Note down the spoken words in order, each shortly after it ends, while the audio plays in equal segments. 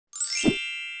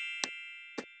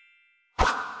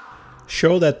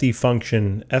show that the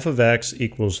function f of x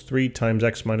equals 3 times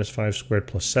x minus 5 squared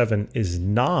plus 7 is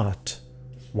not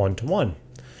one-to-one.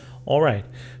 All right,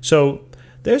 so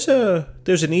there's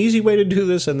an easy way to do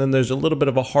this, and then there's a little bit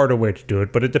of a harder way to do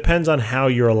it, but it depends on how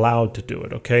you're allowed to do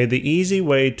it, okay? The easy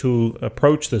way to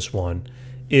approach this one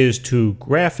is to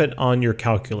graph it on your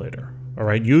calculator, all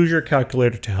right? Use your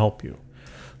calculator to help you.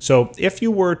 So if you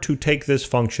were to take this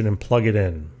function and plug it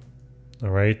in, all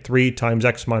right, 3 times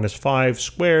x minus 5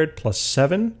 squared plus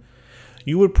 7,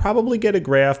 you would probably get a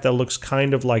graph that looks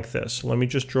kind of like this. Let me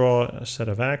just draw a set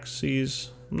of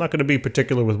axes. I'm not going to be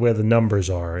particular with where the numbers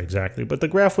are exactly, but the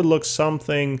graph would look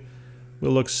something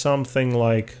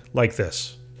like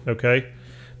this, okay?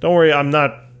 Don't worry, I'm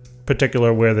not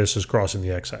particular where this is crossing the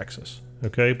x-axis,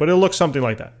 okay? But it'll look something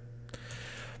like that.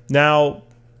 Now,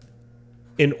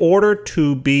 in order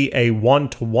to be a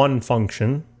one-to-one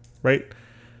function, right,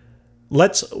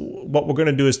 what we're going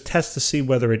to do is test to see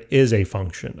whether it is a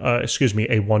function,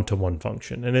 a one-to-one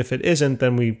function. And if it isn't,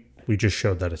 then we just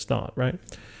showed that it's not, right?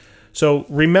 So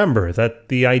remember that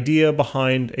the idea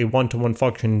behind a one-to-one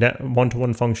function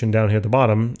down here at the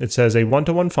bottom, it says a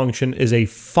one-to-one function is a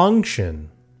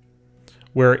function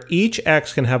where each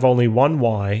x can have only one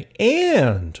y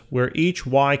and where each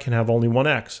y can have only one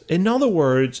x. In other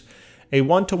words, a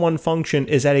one-to-one function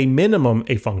is at a minimum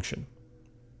a function.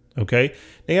 Okay?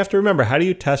 Now you have to remember, how do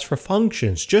you test for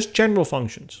functions? Just general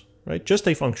functions, right? Just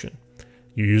a function.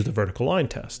 You use the vertical line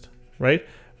test, right?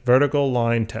 Vertical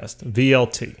line test,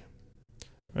 VLT.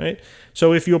 Right?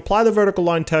 So if you apply the vertical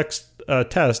line test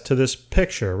to this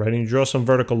picture, right, and you draw some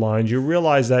vertical lines, you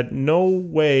realize that no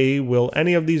way will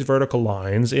any of these vertical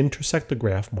lines intersect the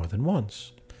graph more than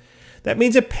once. That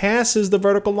means it passes the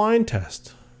vertical line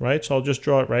test, right? So I'll just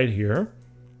draw it right here.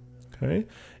 Okay?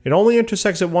 It only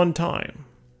intersects at one time.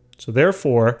 So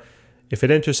therefore, if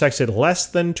it intersects it less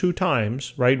than 2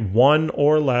 times, right, 1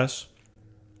 or less,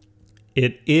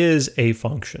 it is a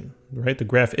function, right? The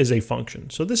graph is a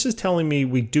function. So this is telling me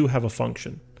we do have a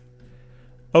function.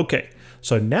 Okay,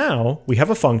 so now we have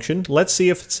a function. Let's see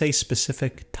if it's a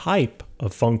specific type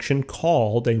of function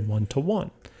called a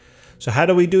one-to-one. So how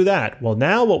do we do that? Well,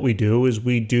 now what we do is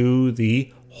we do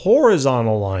the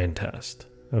horizontal line test.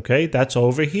 Okay, that's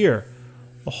over here,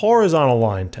 the horizontal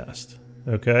line test.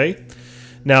 Okay,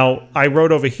 now I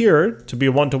wrote over here to be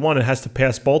a one-to-one, it has to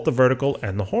pass both the vertical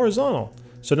and the horizontal.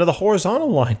 So now the horizontal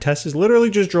line test is literally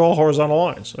just draw horizontal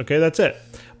lines. Okay, that's it.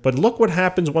 But look what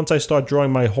happens once I start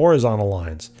drawing my horizontal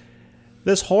lines.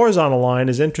 This horizontal line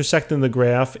is intersecting the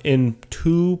graph in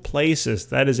 2 places.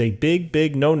 That is a big,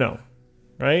 big no-no,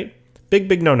 right? Big,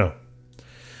 big no-no.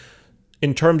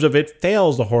 In terms of it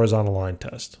fails the horizontal line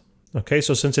test. Okay,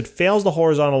 so since it fails the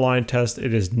horizontal line test,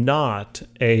 it is not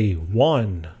a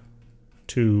one-to-one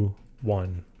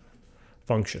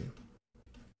function.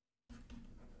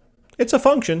 It's a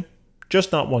function,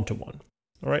 just not one-to-one.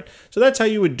 All right, so that's how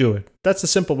you would do it. That's the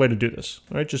simple way to do this.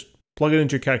 All right, just plug it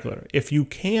into your calculator. If you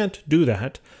can't do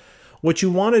that, what you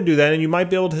want to do then, and you might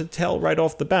be able to tell right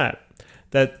off the bat,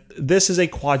 that this is a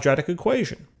quadratic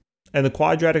equation. And the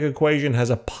quadratic equation has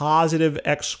a positive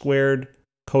x squared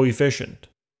coefficient.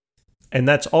 And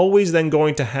that's always then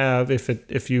going to have,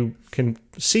 if you can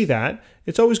see that,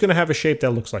 it's always going to have a shape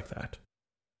that looks like that.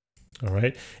 All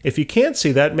right. If you can't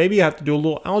see that, maybe you have to do a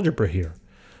little algebra here.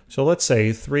 So let's say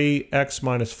 3x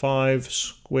minus 5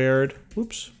 squared,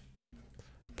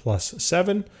 plus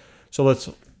 7. So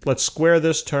let's square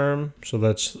this term. So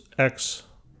that's x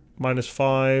minus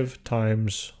 5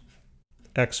 times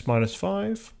x minus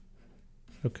 5.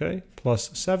 Okay,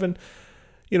 plus 7.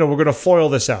 You know, we're going to FOIL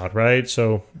this out, right?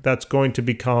 So that's going to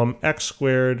become x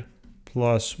squared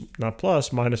plus, not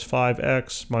plus, minus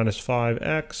 5x minus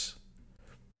 5x.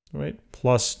 Right,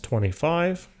 plus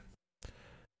 25.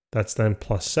 That's then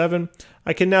plus 7.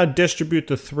 I can now distribute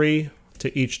the 3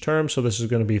 to each term, so this is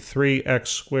going to be 3x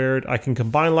squared. I can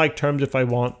combine like terms if I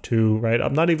want to, right?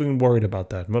 I'm not even worried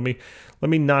about that. Let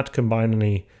me not combine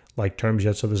any like terms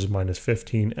yet. So this is minus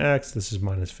 15x, this is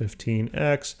minus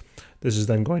 15x. This is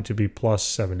then going to be plus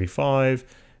 75,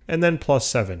 and then plus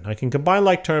 7. I can combine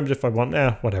like terms if I want.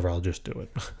 Whatever, I'll just do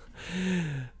it.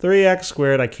 3x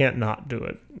squared, I can't not do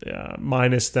it.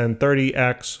 Minus then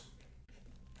 30x.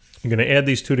 I'm going to add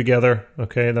these two together.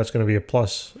 Okay, that's going to be a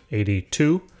plus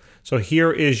 82. So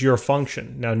here is your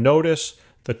function. Now notice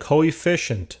the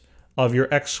coefficient of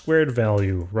your x squared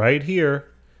value right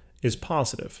here is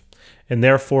positive. And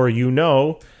therefore you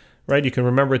know, right, you can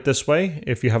remember it this way.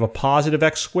 If you have a positive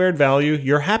x squared value,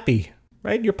 you're happy,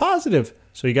 right? You're positive.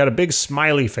 So you got a big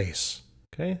smiley face,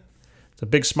 okay? It's a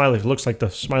big smiley. It looks like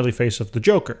the smiley face of the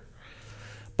Joker.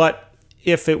 But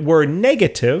if it were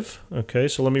negative, okay,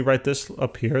 so let me write this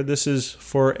up here. This is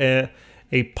for a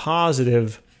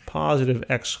positive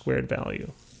x squared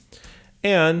value.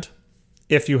 And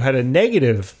if you had a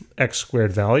negative x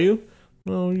squared value,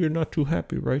 well, you're not too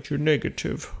happy, right? You're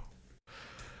negative.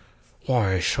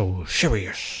 Why so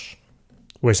serious?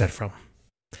 Where's that from?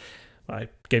 I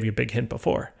gave you a big hint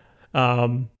before.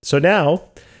 So now,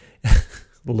 a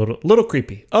little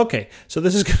creepy. Okay, so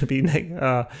this is going to be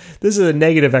this is a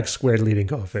negative x squared leading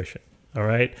coefficient. All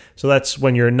right, so that's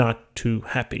when you're not too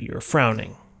happy. You're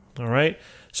frowning. All right,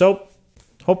 so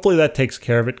hopefully that takes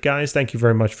care of it, guys. Thank you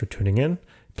very much for tuning in.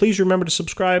 Please remember to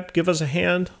subscribe. Give us a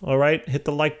hand. All right, hit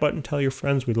the like button. Tell your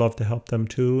friends. We'd love to help them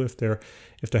too if they're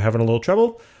having a little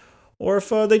trouble, or if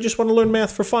they just want to learn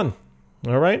math for fun.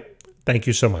 All right. Thank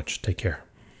you so much. Take care.